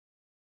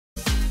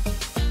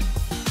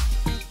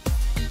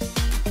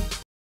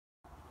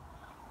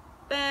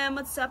And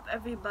what's up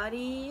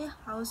everybody?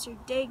 How's your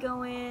day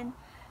going?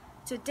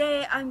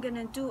 Today I'm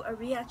gonna do a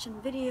reaction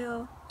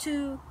video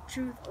to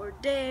Truth or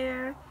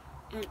Dare,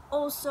 and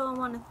also I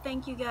want to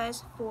thank you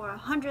guys for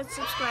 100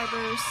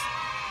 subscribers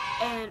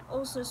and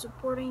also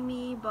supporting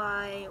me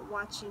by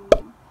watching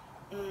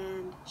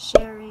and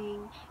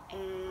sharing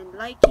and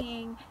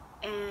liking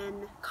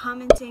and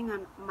commenting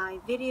on my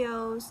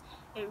videos.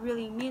 It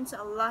really means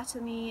a lot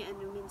to me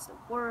and it means the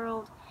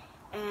world,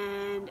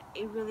 and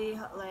it really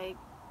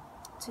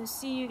to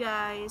see you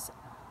guys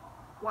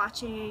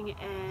watching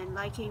and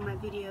liking my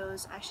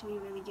videos actually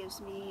really gives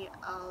me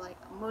a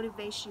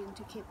motivation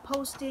to keep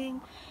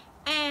posting.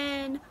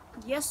 And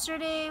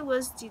yesterday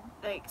was the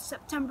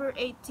September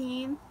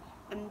 18th,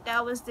 and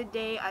that was the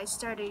day I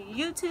started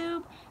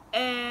YouTube,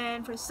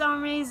 and for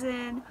some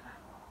reason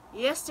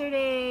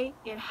yesterday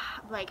it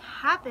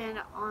happened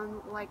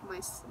on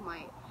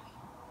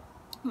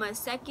my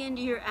second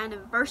year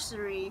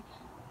anniversary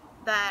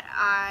that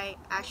I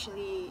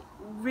actually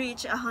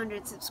reach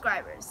 100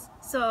 subscribers.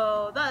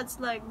 So that's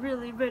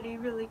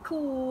really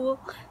cool.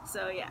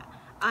 So yeah,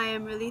 I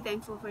am really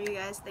thankful for you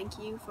guys. Thank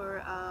you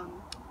for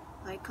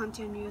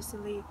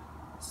continuously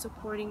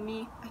supporting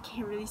me. I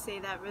can't really say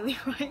that really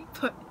right,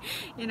 but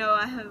you know,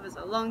 it was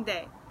a long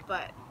day,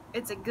 but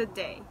it's a good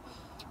day.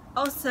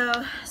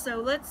 Also,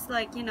 so let's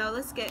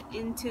let's get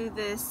into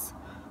this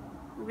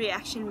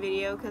reaction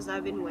video because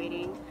I've been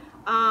waiting.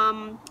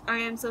 I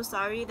am so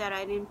sorry that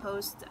I didn't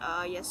post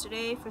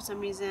yesterday. For some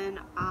reason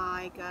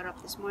I got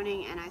up this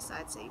morning and I saw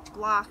it saying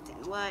blocked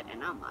and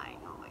I'm like,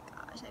 oh my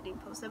gosh, I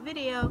didn't post a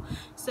video.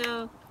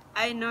 So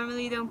I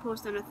normally don't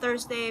post on a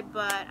Thursday,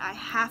 but I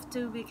have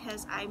to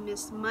because I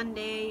missed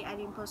Monday. I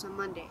didn't post on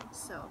Monday,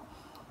 so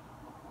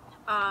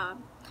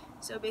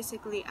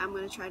basically I'm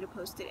gonna try to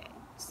post today.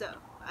 So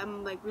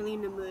I'm really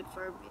in the mood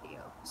for a video.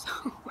 So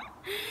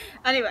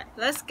anyway,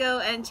 let's go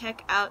and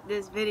check out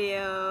this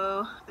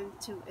video. I'm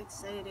too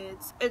excited.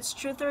 It's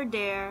Truth or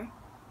Dare,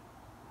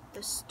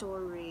 the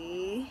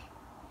story,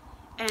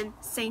 and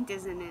Saint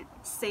is in it.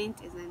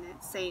 Saint is in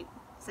it. Saint.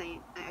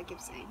 I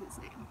keep saying his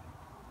name.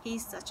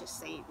 He's such a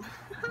saint.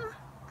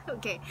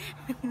 Okay.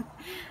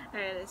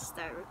 Alright, let's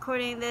start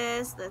recording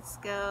this. Let's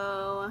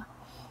go.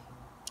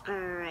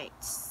 Alright.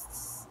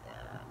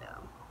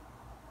 No.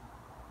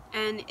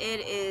 And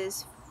it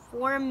is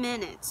 4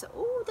 minutes.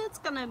 Oh, that's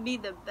gonna be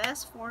the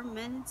best 4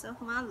 minutes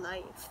of my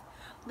life.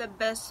 The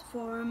best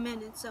 4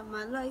 minutes of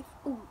my life.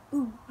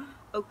 Ooh.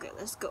 Okay,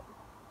 let's go.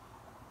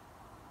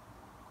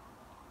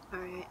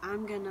 Alright,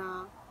 I'm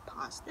gonna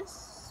pause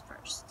this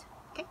first.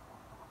 Okay?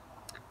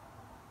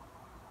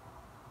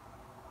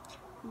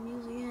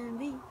 Music and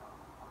beat.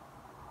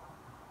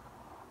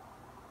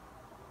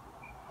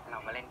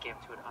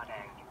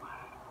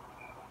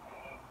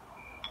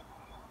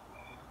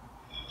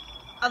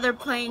 Other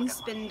playing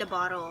spin the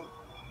bottle.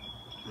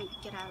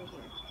 Get out of here.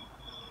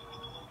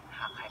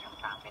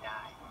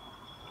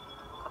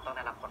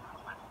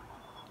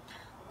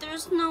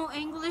 There's no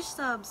English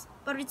subs,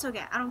 but it's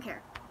okay. I don't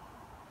care.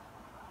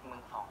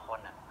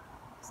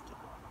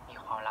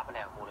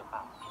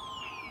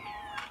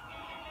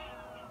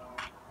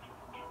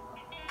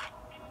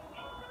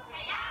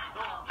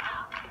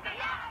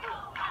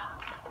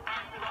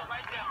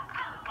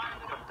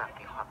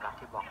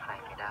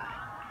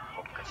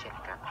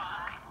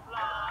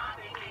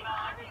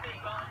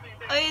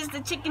 Oh, it's the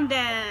chicken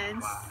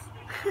dance.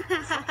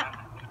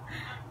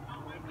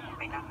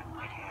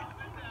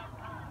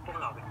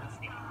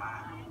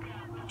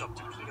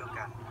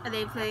 Are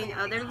they playing?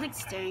 Oh, they're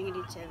staring at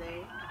each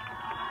other.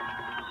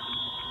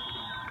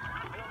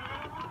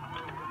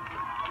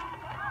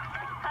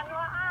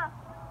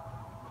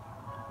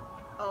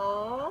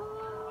 Oh.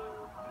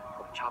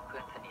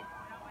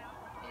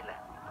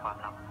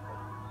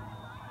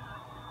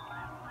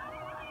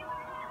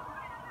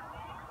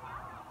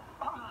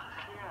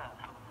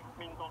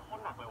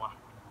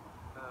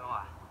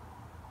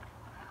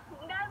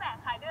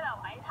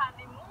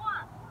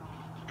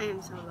 I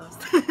am so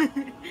lost.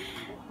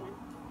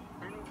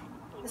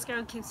 This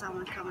girl keeps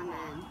on coming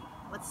in.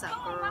 What's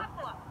up, girl?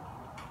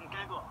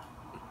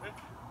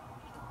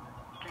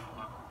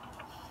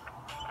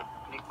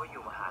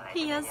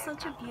 He has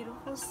such a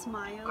beautiful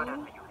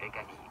smile.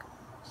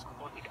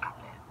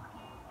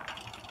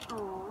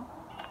 Oh.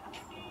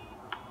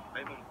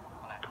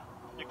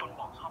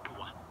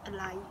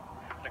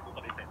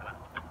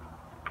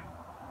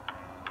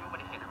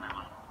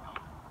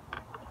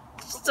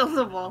 Stole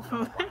the ball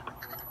from her.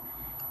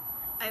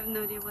 I have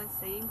no idea what I'm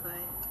saying, but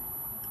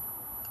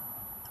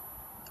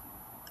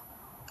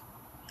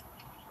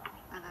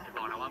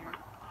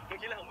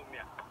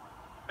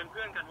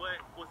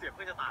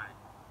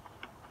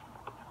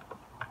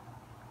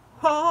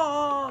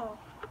oh.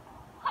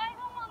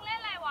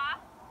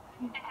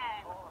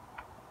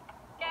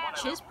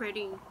 She's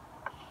pretty.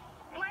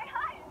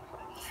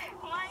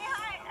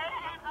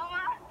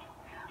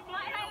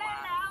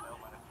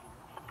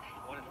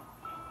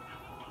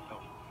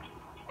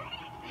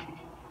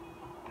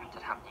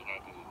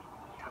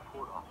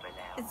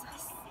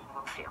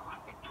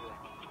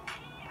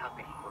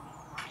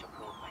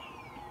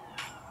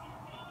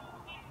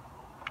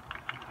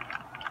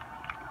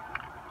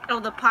 Oh,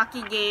 the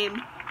Pocky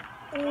game.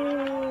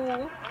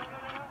 Ooh.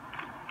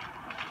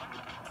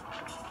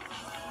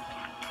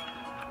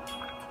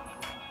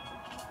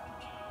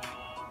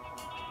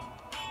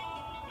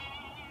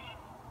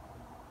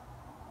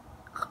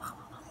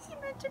 He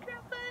mentioned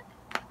Rabbit.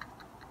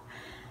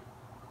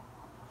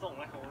 ส่งอะ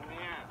ไรของมึงเ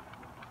นี่ย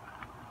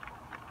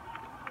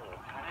โอ้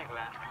แพ้อีกแ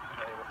ล้วเค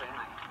ยไปเล่นไห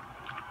น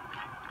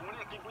กูไม่ไ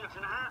ด้กินกูอยากช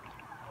นะ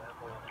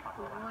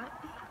What?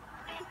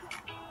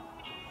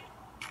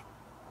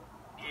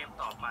 เกม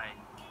ต่อไป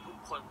ทุก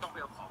คนต้องไป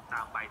เอาของต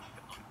ามใบที่ก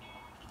ำหนด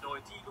โดย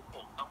ที่ลูกโ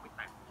ป่งต้องไปแ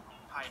ตะ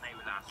ภายในเ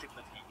วลา10 น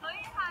าที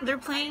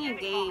They're playing a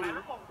game. ห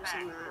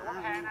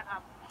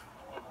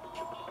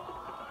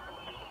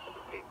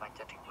รือมันจ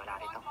ะถึงเวลา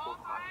ที่ต้องพูด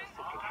ความรู้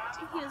สึกที่แท้จ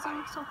ริง He doesn't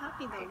look so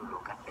happy ให้ though.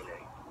 รู้กันไปเล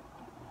ย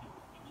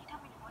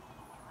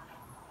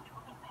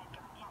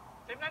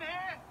10 นาที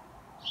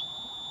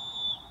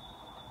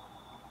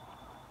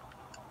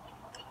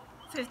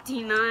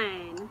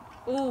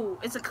 59. Ooh,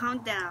 it's a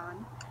countdown.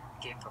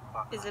 เกมกับคว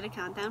าม Is it a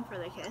countdown for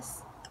the kiss?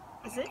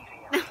 Is it?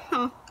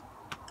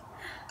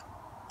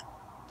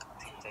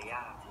 ถึงจะย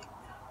าก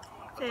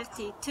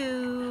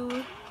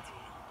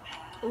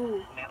 52. Ooh.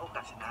 แม้โอก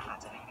าสชนะอาจ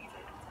จะไม่มีเล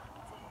ย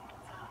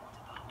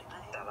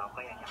แต่เรา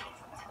ก็ยังอยากลง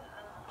สนาม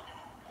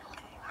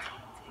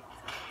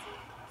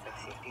เป็น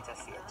เสียงที่จะ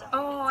เสียใจ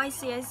Oh, I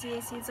see.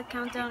 It's a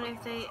countdown if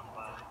they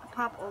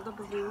pop all the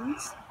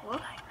balloons.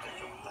 What?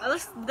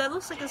 That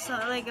looks like a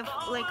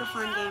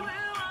fun game.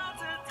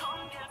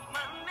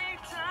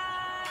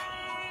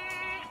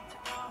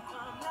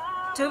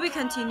 To be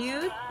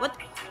continued. What?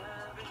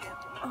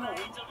 Oh.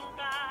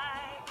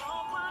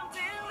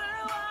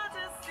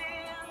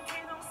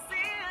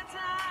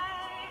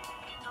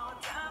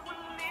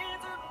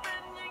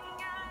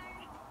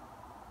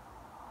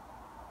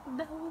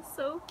 That was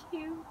so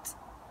cute.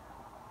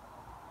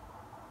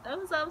 That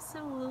was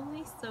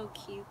absolutely so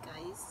cute,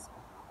 guys.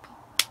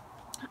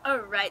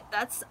 Alright,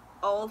 that's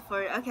all for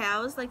it. Okay, I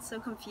was like so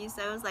confused.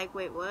 I was like,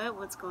 wait, what?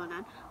 What's going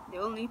on? The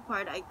only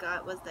part I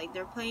got was like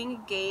they're playing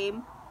a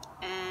game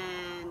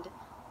and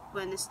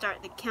when they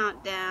start the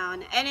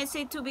countdown and it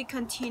said to be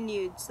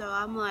continued. So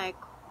I'm like,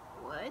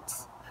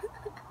 what?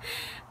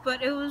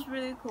 But it was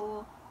really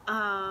cool.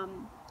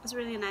 It's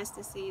really nice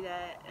to see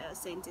that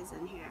Saint is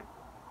in here.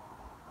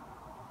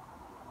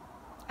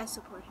 I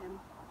support him.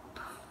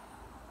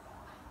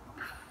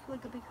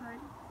 Like a big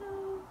heart. No.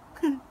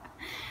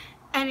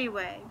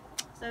 Anyway,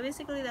 so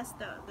basically that's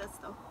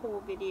the whole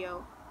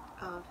video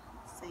of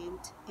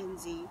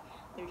SaintZee.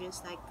 They're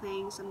just like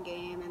playing some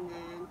game, and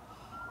then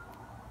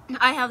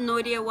I have no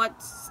idea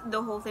what's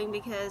the whole thing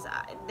because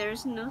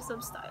there's no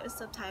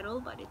subtitle,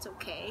 but it's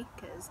okay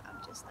because I'm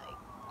just like,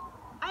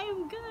 I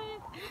am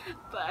good,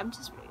 but I'm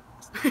just really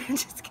I'm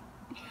just kidding.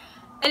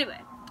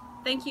 Anyway,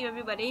 thank you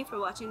everybody for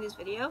watching this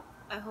video.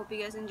 I hope you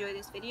guys enjoyed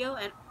this video,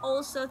 and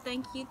also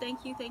thank you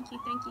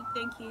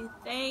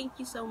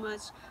so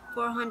much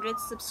for 100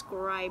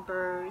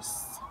 subscribers.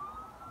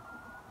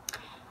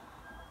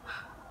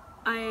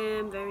 I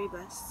am very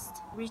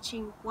blessed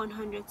reaching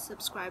 100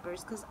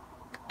 subscribers because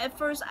at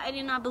first I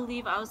did not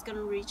believe I was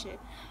gonna reach it,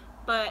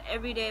 but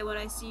every day when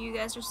I see you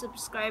guys are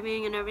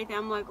subscribing and everything,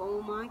 I'm like,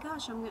 oh my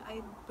gosh,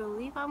 I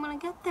believe I'm gonna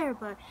get there.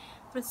 But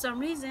for some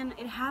reason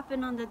it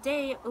happened on the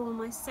day of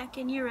my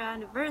 2nd year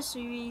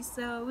anniversary,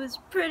 so it was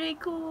pretty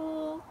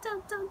cool.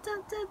 Dun, dun,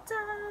 dun, dun,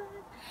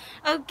 dun.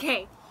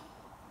 Okay.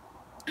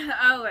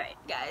 Alright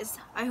guys,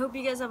 I hope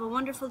you guys have a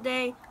wonderful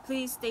day.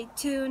 Please stay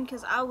tuned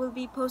because I will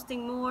be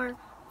posting more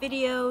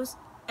videos,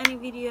 any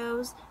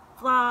videos,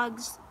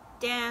 vlogs,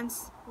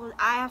 dance. Well,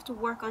 I have to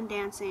work on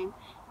dancing,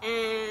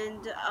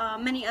 and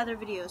many other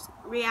videos,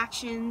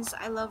 reactions.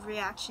 I love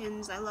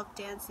reactions, I love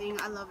dancing,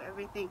 I love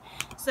everything.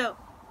 So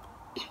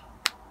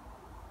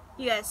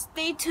you guys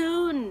stay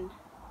tuned,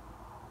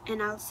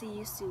 and I'll see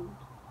you soon.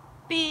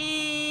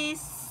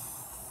 Peace.